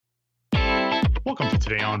Welcome to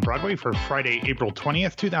Today on Broadway for Friday, April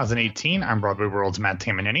 20th, 2018. I'm Broadway World's Matt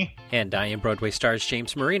Tamanini. And I am Broadway Stars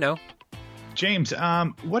James Marino. James,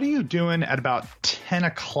 what are you doing at about 10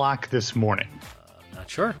 o'clock this morning? Not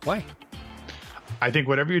sure. Why? I think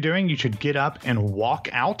whatever you're doing, you should get up and walk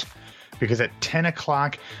out, because at 10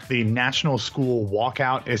 o'clock, the National School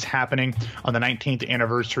Walkout is happening on the 19th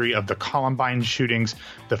anniversary of the Columbine shootings,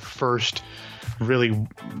 the first really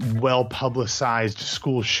well-publicized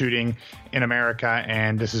school shooting in America.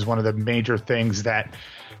 And this is one of the major things that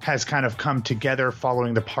has kind of come together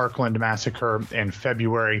following the Parkland massacre in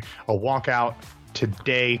February. A walkout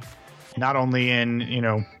today, not only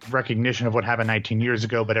in, recognition of what happened 19 years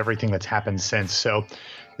ago, but everything that's happened since. So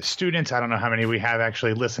the students, I don't know how many we have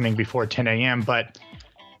actually listening before 10 a.m., but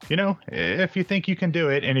if you think you can do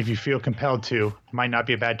it and if you feel compelled to, might not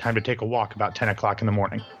be a bad time to take a walk about 10 o'clock in the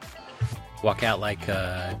morning. Walk out like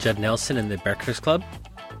Judd Nelson in the Breakfast Club?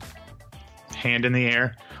 Hand in the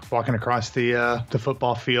air, walking across the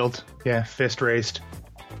football field. Yeah, fist raised.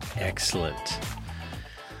 Excellent.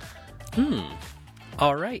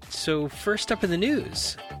 All right, so first up in the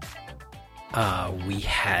news, we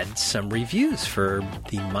had some reviews for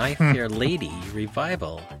the My Fair Lady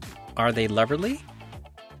revival. Are they loverly?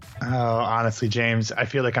 Oh, honestly, James, I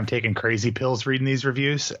feel like I'm taking crazy pills reading these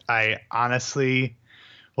reviews.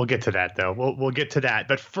 We'll get to that, though. We'll get to that.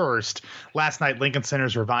 But first, last night, Lincoln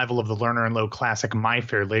Center's revival of the Lerner and Loewe classic My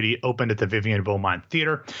Fair Lady opened at the Vivian Beaumont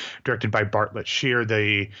Theater. Directed by Bartlett Shear,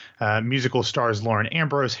 the musical stars Lauren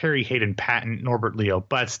Ambrose, Harry Hayden Patton, Norbert Leo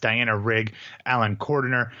Butz, Diana Rigg, Alan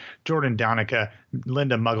Cordiner, Jordan Donica,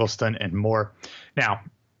 Linda Muggleston, and more. Now,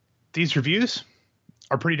 these reviews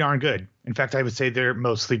are pretty darn good. In fact, I would say they're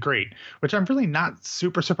mostly great, which I'm really not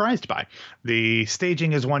super surprised by. The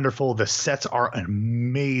staging is wonderful. The sets are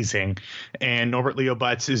amazing. And Norbert Leo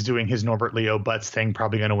Butz is doing his Norbert Leo Butz thing,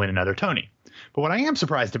 probably going to win another Tony. But what I am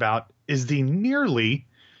surprised about is the nearly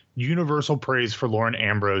universal praise for Lauren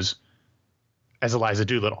Ambrose as Eliza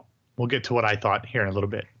Doolittle. We'll get to what I thought here in a little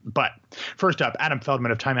bit. But first up, Adam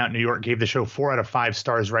Feldman of Time Out New York gave the show 4 out of 5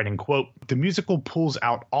 stars, writing, quote, "The musical pulls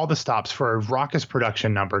out all the stops for a raucous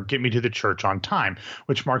production number, Get Me to the Church on Time,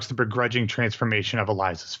 which marks the begrudging transformation of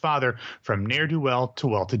Eliza's father from ne'er-do-well to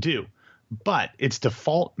well-to-do. But its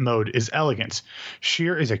default mode is elegance.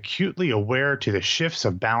 Shear is acutely aware to the shifts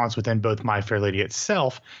of balance within both My Fair Lady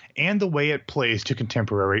itself and the way it plays to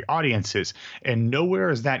contemporary audiences, and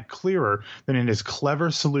nowhere is that clearer than in his clever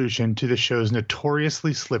solution to the show's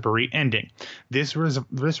notoriously slippery ending. This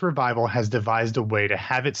revival has devised a way to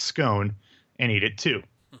have it scone and eat it too."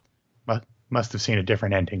 Must have seen a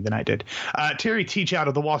different ending than I did. Terry Teach out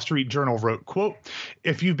of the Wall Street Journal wrote, quote,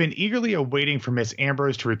 "If you've been eagerly awaiting for Miss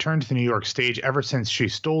Ambrose to return to the New York stage ever since she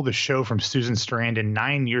stole the show from Susan Sarandon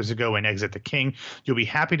 9 years ago in Exit the King, you'll be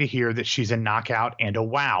happy to hear that she's a knockout and a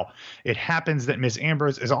wow. It happens that Miss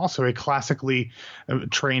Ambrose is also a classically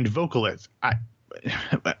trained vocalist.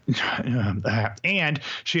 And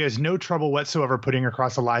she has no trouble whatsoever putting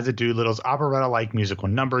across Eliza Doolittle's operetta-like musical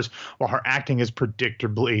numbers, while her acting is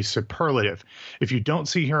predictably superlative. If you don't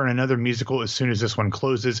see her in another musical as soon as this one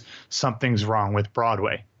closes, something's wrong with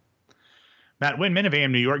Broadway." Matt Winman of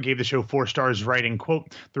AM New York gave the show 4 stars, writing,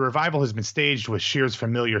 quote, "The revival has been staged with Shear's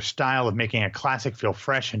familiar style of making a classic feel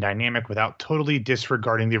fresh and dynamic without totally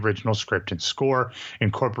disregarding the original script and score,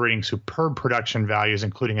 incorporating superb production values,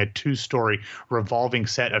 including a 2-story revolving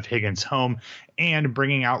set of Higgins' home, and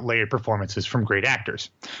bringing out layered performances from great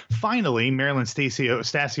actors." Finally, Marilyn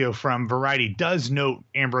Stasio from Variety does note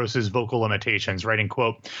Ambrose's vocal limitations, writing,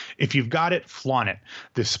 quote, "If you've got it, flaunt it.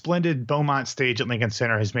 The splendid Beaumont stage at Lincoln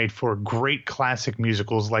Center has made for great classic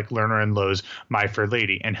musicals like Lerner and Lowe's My Fair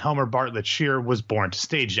Lady, and Helmer Bartlett Shear was born to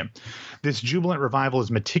stage them. This jubilant revival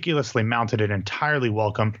is meticulously mounted and entirely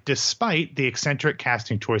welcome, despite the eccentric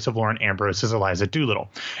casting choice of Lauren Ambrose as Eliza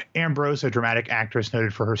Doolittle. Ambrose, a dramatic actress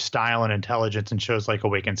noted for her style and intelligence in shows like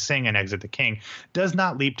Awake and Sing and Exit the King, does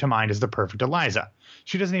not leap to mind as the perfect Eliza.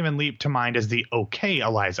 She doesn't even leap to mind as the okay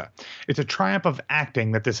Eliza. It's a triumph of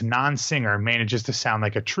acting that this non-singer manages to sound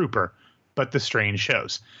like a trooper, but the strain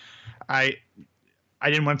shows." I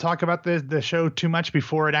didn't want to talk about the show too much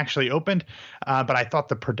before it actually opened, but I thought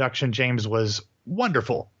the production, James, was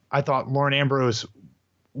wonderful. I thought Lauren Ambrose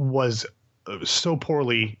was so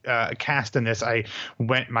poorly cast in this.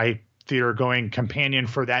 My theater going companion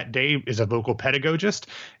for that day is a vocal pedagogist,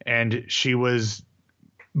 and she was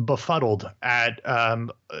befuddled at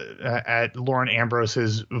Lauren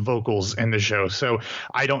Ambrose's vocals in the show. So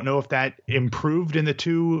I don't know if that improved in the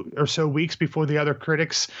 2 or so weeks before the other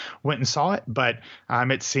critics went and saw it, but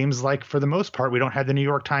it seems like for the most part, we don't have the New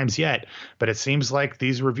York Times yet, but it seems like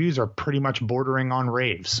these reviews are pretty much bordering on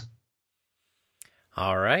raves.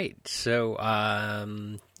 All right. So,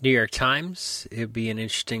 New York Times, it'd be an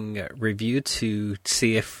interesting review to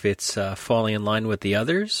see if it's falling in line with the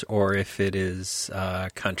others or if it is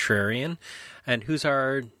contrarian. And who's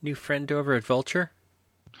our new friend over at Vulture?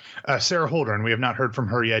 Sarah Holdren. We have not heard from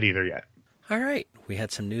her yet. All right. We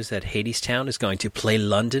had some news that Hadestown is going to play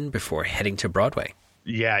London before heading to Broadway.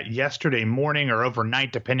 Yeah, yesterday morning or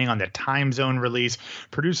overnight, depending on the time zone release,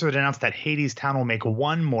 producers announced that Hadestown will make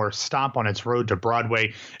one more stop on its road to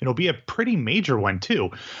Broadway. It'll be a pretty major one, too.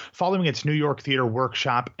 Following its New York Theater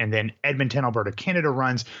workshop and then Edmonton, Alberta, Canada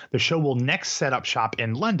runs, the show will next set up shop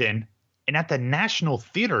in London, and at the National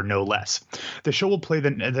Theatre, no less. The show will play the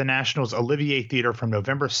National's Olivier Theatre from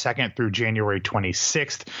November 2nd through January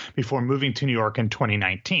 26th before moving to New York in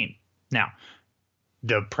 2019. Now,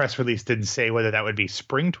 the press release didn't say whether that would be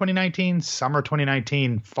spring 2019, summer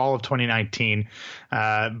 2019, fall of 2019.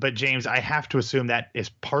 But James, I have to assume that is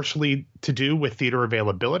partially to do with theater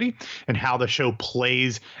availability and how the show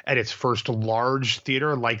plays at its first large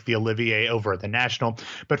theater like the Olivier over at the National.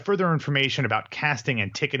 But further information about casting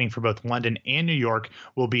and ticketing for both London and New York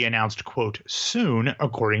will be announced, quote, soon,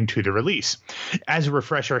 according to the release. As a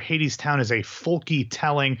refresher, Hadestown is a folky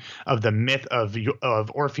telling of the myth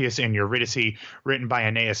of Orpheus and Eurydice, written by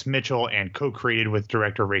Aeneas Mitchell and co-created with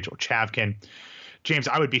director Rachel Chavkin. James,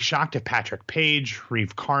 I would be shocked if Patrick Page,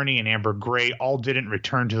 Reeve Carney, and Amber Gray all didn't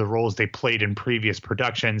return to the roles they played in previous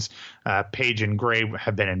productions. Page and Gray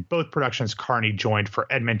have been in both productions. Carney joined for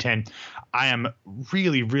Edmonton. I am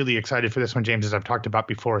really, really excited for this one, James, as I've talked about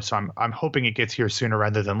before, so I'm hoping it gets here sooner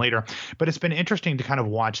rather than later. But it's been interesting to kind of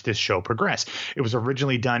watch this show progress. It was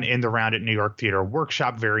originally done in the round at New York Theater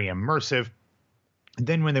Workshop, very immersive.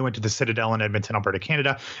 Then when they went to the Citadel in Edmonton, Alberta,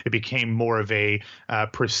 Canada, it became more of a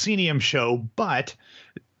proscenium show, but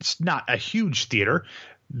it's not a huge theater.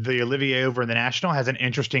 The Olivier over in the National has an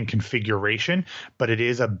interesting configuration, but it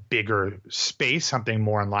is a bigger space, something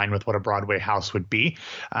more in line with what a Broadway house would be.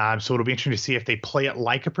 So it'll be interesting to see if they play it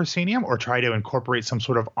like a proscenium or try to incorporate some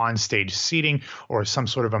sort of onstage seating or some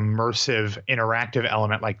sort of immersive interactive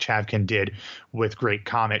element like Chavkin did with Great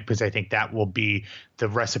Comet, because I think that will be the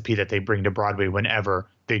recipe that they bring to Broadway whenever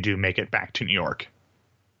they do make it back to New York.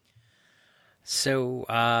 So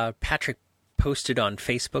Patrick posted on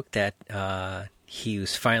Facebook that he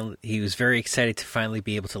was very excited to finally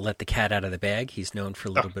be able to let the cat out of the bag. He's known for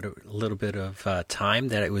a little bit of time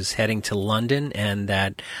that it was heading to London, and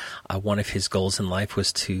that one of his goals in life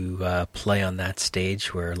was to play on that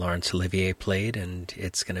stage where Laurence Olivier played, and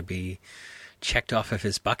it's going to be checked off of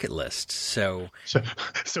his bucket list. So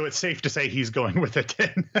it's safe to say he's going with it.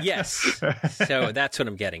 Yes. So that's what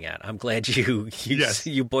I'm getting at. I'm glad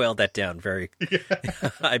you boiled that down very. Yeah.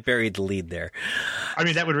 I buried the lead there. I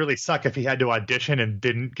mean, that would really suck if he had to audition and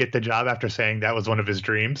didn't get the job after saying that was one of his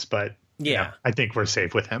dreams. But yeah, I think we're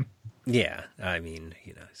safe with him. Yeah, I mean,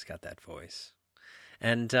 he's got that voice,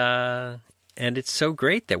 and it's so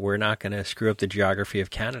great that we're not going to screw up the geography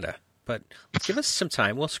of Canada. But give us some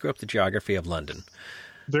time. We'll screw up the geography of London.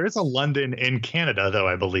 There is a London in Canada, though,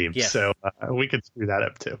 I believe. Yes. So we could screw that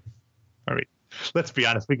up, too. I mean, let's be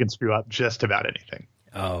honest. We can screw up just about anything.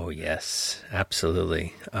 Oh, yes.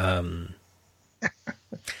 Absolutely.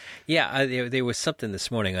 Yeah, there was something this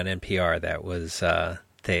morning on NPR that was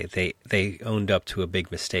they owned up to a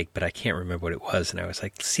big mistake, but I can't remember what it was. And I was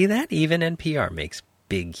like, see that? Even NPR makes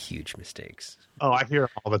big, huge mistakes. Oh, I hear them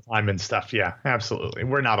all the time and stuff. Yeah, absolutely.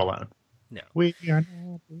 We're not alone. No. We are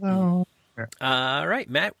not alone. All right,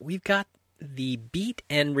 Matt, we've got the beat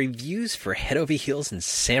and reviews for Head Over Heels in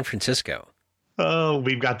San Francisco. Oh,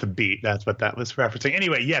 we've got the beat. That's what that was referencing.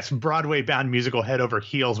 Anyway, yes, Broadway-bound musical Head Over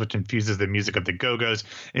Heels, which infuses the music of the Go-Go's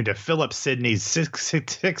into Philip Sidney's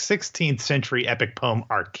 16th century epic poem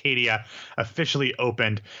Arcadia, officially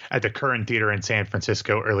opened at the Curran Theater in San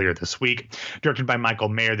Francisco earlier this week. Directed by Michael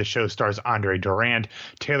Mayer, the show stars Andre Durand,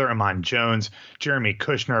 Taylor Amon Jones, Jeremy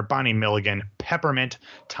Kushner, Bonnie Milligan, Peppermint,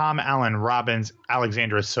 Tom Allen Robbins,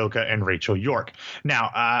 Alexandra Soka, and Rachel York. Now,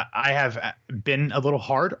 I have been a little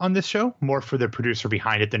hard on this show, more for the producer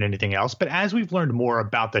behind it than anything else. But as we've learned more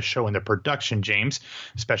about the show and the production, James,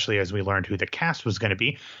 especially as we learned who the cast was going to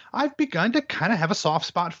be, I've begun to kind of have a soft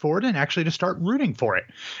spot for it and actually to start rooting for it.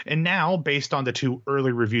 And now, based on the two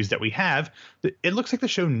early reviews that we have, it looks like the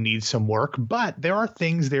show needs some work, but there are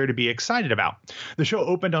things there to be excited about. The show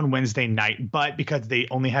opened on Wednesday night, but because they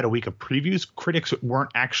only had a week of previews, critics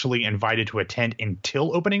weren't actually invited to attend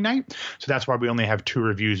until opening night. So that's why we only have 2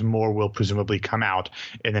 reviews. More will presumably come out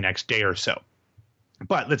in the next day or so.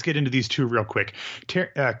 But let's get into these two real quick.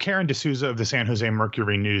 Karen D'Souza of the San Jose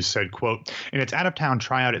Mercury News said, quote, in its out-of-town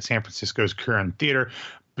tryout at San Francisco's Curran Theater,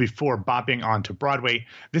 before bopping onto Broadway.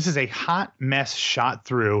 This is a hot mess shot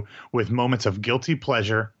through with moments of guilty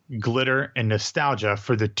pleasure, glitter, and nostalgia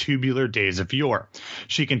for the tubular days of yore.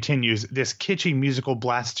 She continues, this kitschy musical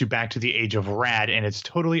blasts you back to the age of rad, and its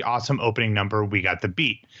totally awesome opening number, We Got the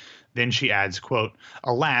Beat. Then she adds, quote,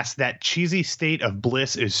 alas, that cheesy state of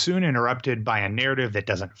bliss is soon interrupted by a narrative that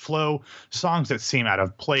doesn't flow, songs that seem out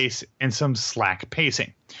of place, and some slack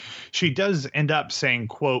pacing. She does end up saying,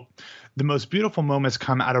 quote, the most beautiful moments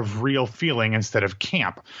come out of real feeling instead of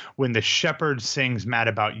camp, when the shepherd sings Mad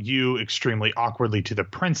About You extremely awkwardly to the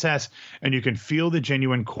princess, and you can feel the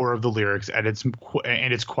genuine core of the lyrics, and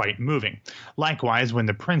it's quite moving. Likewise, when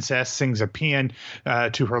the princess sings a paean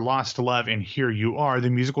to her lost love in Here You Are, the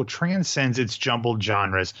musical transcends its jumbled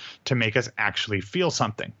genres to make us actually feel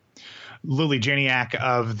something. Lily Janiak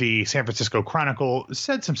of the San Francisco Chronicle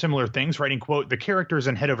said some similar things, writing, quote, the characters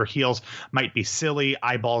in Head Over Heels might be silly,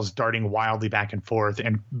 eyeballs darting wildly back and forth,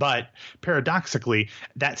 but paradoxically,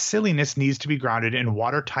 that silliness needs to be grounded in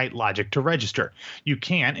watertight logic to register. You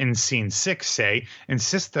can't, in scene 6, say,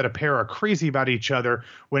 insist that a pair are crazy about each other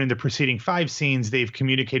when in the preceding 5 scenes they've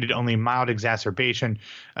communicated only mild exacerbation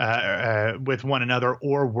with one another,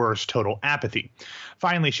 or worse, total apathy.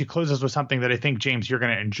 Finally, she closes with something that I think, James, you're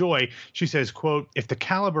going to enjoy. She says, quote, if the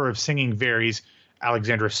caliber of singing varies,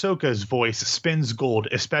 Alexandra Soka's voice spins gold,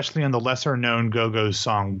 especially on the lesser-known Go-Go's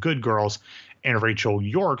song Good Girls, and Rachel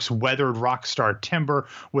York's weathered rock star timbre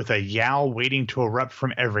with a yowl waiting to erupt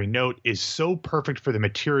from every note is so perfect for the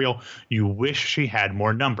material you wish she had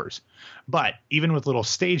more numbers. But even with little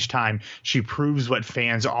stage time, she proves what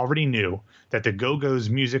fans already knew, that the Go-Go's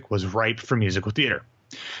music was ripe for musical theater.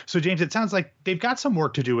 So, James, it sounds like they've got some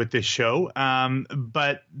work to do with this show,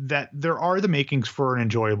 but that there are the makings for an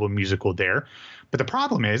enjoyable musical there. But the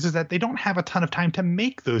problem is that they don't have a ton of time to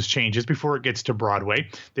make those changes before it gets to Broadway.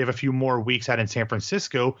 They have a few more weeks out in San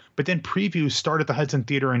Francisco, but then previews start at the Hudson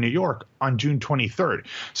Theater in New York on June 23rd.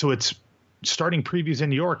 So it's starting previews in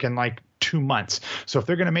New York in like 2 months. So if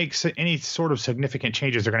they're going to make any sort of significant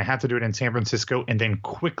changes, they're going to have to do it in San Francisco and then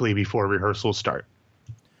quickly before rehearsals start.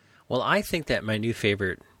 Well, I think that my new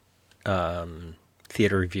favorite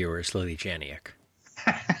theater reviewer is Lily Janiak.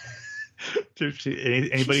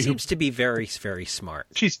 Anybody she seems to be very, very smart.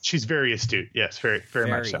 She's very astute. Yes, very, very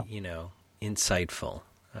much so. Insightful.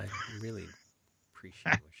 I really appreciate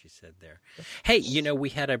what she said there. Hey, we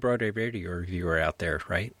had a Broadway radio reviewer out there,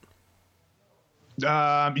 right?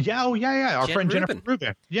 Our friend Jennifer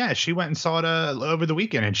Rubin. Yeah, she went and saw it over the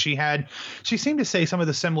weekend, and she seemed to say some of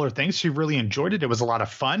the similar things. She really enjoyed it. It was a lot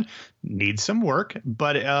of fun. Needs some work,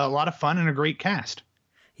 but a lot of fun and a great cast.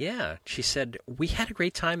 Yeah, she said, we had a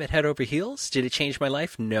great time at Head Over Heels. Did it change my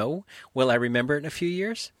life? No. Will I remember it in a few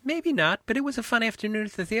years? Maybe not, but it was a fun afternoon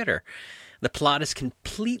at the theater. The plot is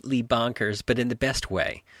completely bonkers, but in the best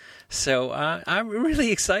way. So I'm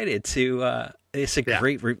really excited to it's a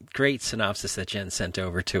great synopsis that Jen sent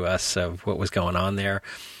over to us of what was going on there.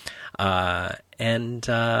 And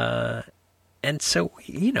so,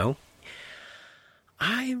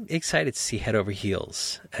 I'm excited to see Head Over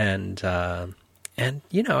Heels. And I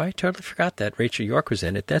totally forgot that Rachel York was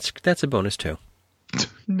in it. That's a bonus too.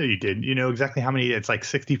 No, you didn't. You know exactly how many. It's like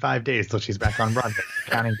 65 days till she's back on Broadway.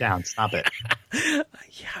 Counting down. Stop it.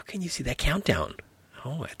 How can you see that countdown?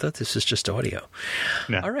 Oh, I thought this was just audio.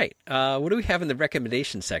 No. All right. What do we have in the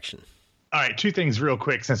recommendation section? All right, 2 things real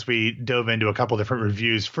quick since we dove into a couple different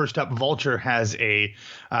reviews. First up, Vulture has a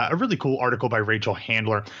really cool article by Rachel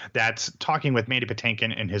Handler that's talking with Mandy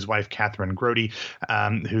Patinkin and his wife, Catherine Grody,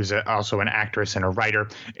 who's also an actress and a writer.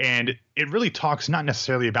 And it really talks not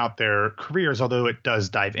necessarily about their careers, although it does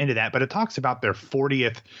dive into that, but it talks about their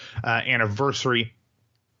 40th anniversary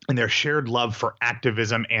and their shared love for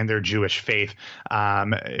activism and their Jewish faith.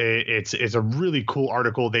 It's a really cool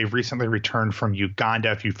article. They've recently returned from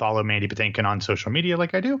Uganda. If you follow Mandy Patinkin on social media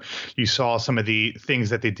like I do, you saw some of the things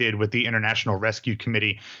that they did with the International Rescue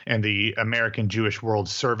Committee and the American Jewish World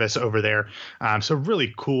Service over there. So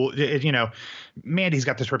really cool. Mandy's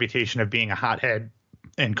got this reputation of being a hothead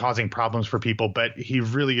and causing problems for people, but he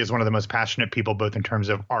really is one of the most passionate people, both in terms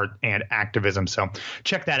of art and activism. So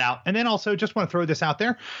check that out. And then also just want to throw this out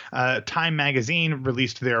there. Time Magazine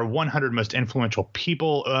released their 100 most influential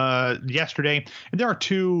people yesterday. And there are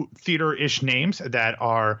 2 theater-ish names that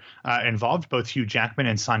are involved. Both Hugh Jackman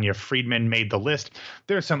and Sonia Friedman made the list.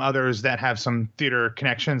 There are some others that have some theater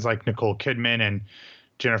connections, like Nicole Kidman and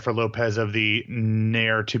Jennifer Lopez of the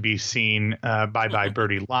ne'er to be seen Bye Bye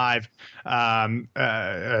Birdie Live.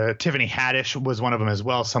 Tiffany Haddish was one of them as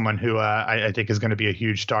well, someone who I think is going to be a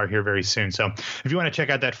huge star here very soon. So if you want to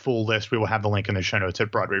check out that full list, we will have the link in the show notes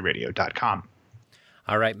at BroadwayRadio.com.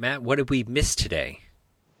 All right, Matt, what did we miss today?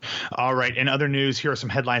 All right. In other news, here are some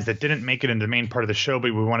headlines that didn't make it into the main part of the show,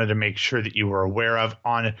 but we wanted to make sure that you were aware of.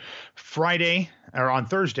 On Thursday,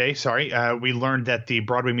 we learned that the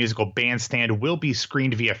Broadway musical Bandstand will be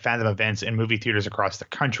screened via Fathom Events in movie theaters across the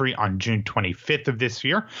country on June 25th of this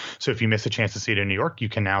year. So if you missed a chance to see it in New York, you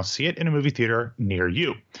can now see it in a movie theater near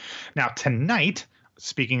you. Now, tonight,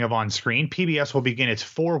 speaking of on screen, PBS will begin its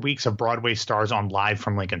 4 weeks of Broadway Stars on Live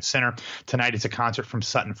from Lincoln Center. Tonight is a concert from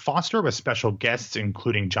Sutton Foster with special guests,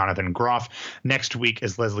 including Jonathan Groff. Next week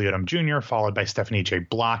is Leslie Odom Jr., followed by Stephanie J.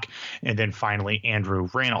 Block, and then finally Andrew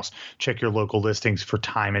Reynolds. Check your local listings for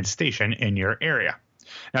time and station in your area.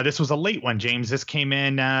 Now, this was a late one, James. This came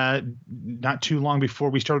in not too long before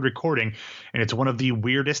we started recording, and it's one of the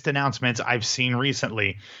weirdest announcements I've seen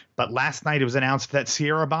recently. But last night it was announced that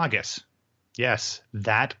Sierra Boggess, yes,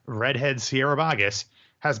 that redhead Sierra Boggess,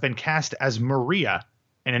 has been cast as Maria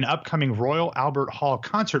in an upcoming Royal Albert Hall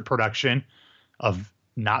concert production of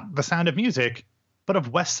not The Sound of Music, but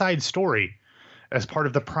of West Side Story as part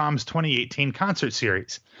of the Proms 2018 concert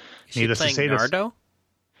series. Is she playing Nardo?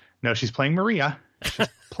 No, she's playing Maria. She's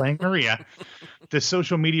playing Maria. The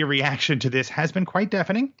social media reaction to this has been quite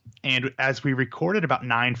deafening. And as we recorded about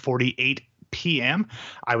 9:48 p.m.,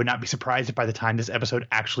 I would not be surprised if by the time this episode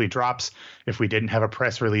actually drops, if we didn't have a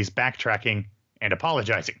press release backtracking and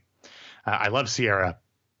apologizing. I love Sierra,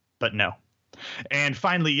 but no. And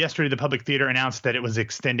finally, yesterday, the Public Theater announced that it was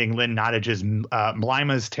extending Lynn Nottage's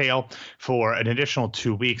Mlima's Tale for an additional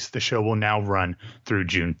 2 weeks. The show will now run through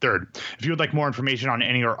June 3rd. If you would like more information on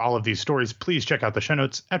any or all of these stories, please check out the show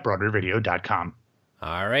notes at BroadwayRadio.com.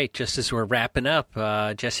 All right, just as we're wrapping up,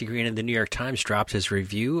 Jesse Green in the New York Times dropped his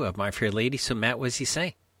review of My Fair Lady. So, Matt, what does he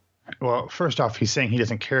say? Well, first off, he's saying he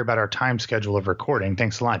doesn't care about our time schedule of recording.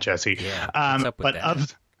 Thanks a lot, Jesse. Yeah, what's up with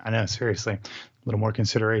that? I know, seriously. A little more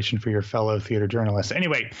consideration for your fellow theater journalists.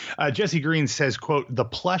 Anyway, Jesse Green says, quote, the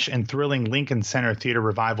plush and thrilling Lincoln Center Theater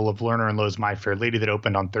revival of Lerner and Loewe's My Fair Lady that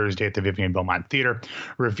opened on Thursday at the Vivian Beaumont Theater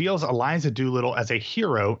reveals Eliza Doolittle as a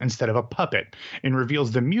hero instead of a puppet, and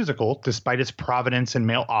reveals the musical, despite its provenance and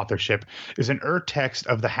male authorship, is an urtext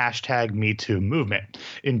of the hashtag #MeToo movement.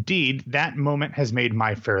 Indeed, that moment has made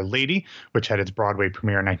My Fair Lady, which had its Broadway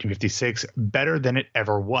premiere in 1956, better than it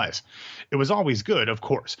ever was. It was always good, of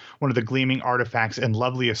course, one of the gleaming artifacts and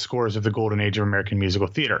loveliest scores of the golden age of American musical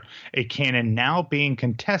theater, a canon now being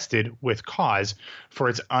contested with cause for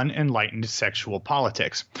its unenlightened sexual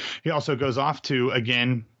politics. He also goes off to,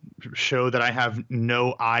 again, show that I have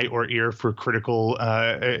no eye or ear for critical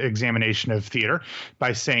examination of theater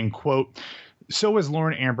by saying, quote, so was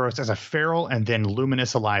Lauren Ambrose as a feral and then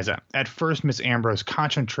luminous Eliza. At first, Miss Ambrose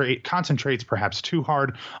concentrates perhaps too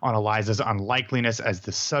hard on Eliza's unlikeliness as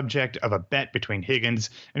the subject of a bet between Higgins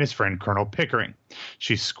and his friend Colonel Pickering.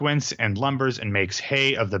 She squints and lumbers and makes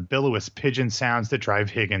hay of the billowous pigeon sounds that drive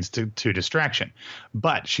Higgins to distraction.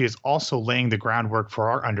 But she is also laying the groundwork for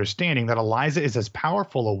our understanding that Eliza is as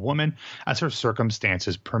powerful a woman as her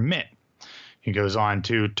circumstances permit. He goes on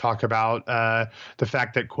to talk about the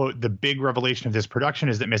fact that, quote, the big revelation of this production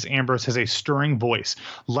is that Miss Ambrose has a stirring voice,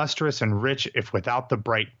 lustrous and rich, if without the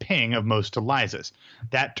bright ping of most Elizas.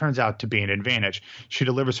 That turns out to be an advantage. She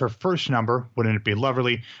delivers her first number, Wouldn't It Be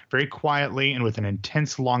Lovely, very quietly and with an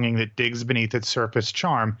intense longing that digs beneath its surface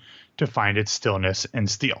charm to find its stillness and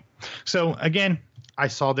steel. So, again, I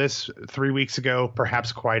saw this 3 weeks ago.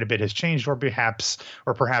 Perhaps quite a bit has changed, or perhaps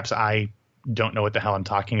I don't know what the hell I'm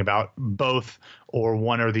talking about. Both or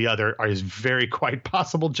one or the other is very quite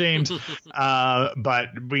possible, James. But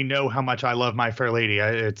we know how much I love My Fair Lady.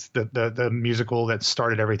 It's the musical that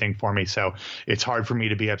started everything for me. So it's hard for me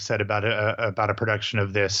to be upset about a production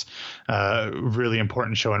of this really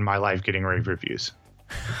important show in my life getting rave reviews.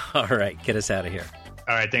 All right, get us out of here.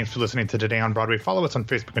 All right, thanks for listening to Today on Broadway. Follow us on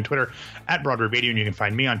Facebook and Twitter at Broadway Radio, and you can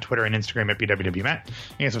find me on Twitter and Instagram at BWWMatt.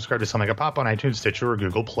 And subscribe to Something Like a Pop on iTunes, Stitcher, or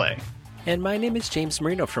Google Play. And my name is James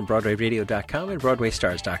Marino from BroadwayRadio.com and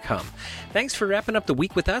BroadwayStars.com. Thanks for wrapping up the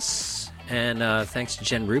week with us. And thanks to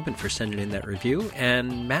Jen Rubin for sending in that review.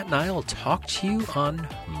 And Matt and I will talk to you on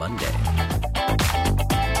Monday.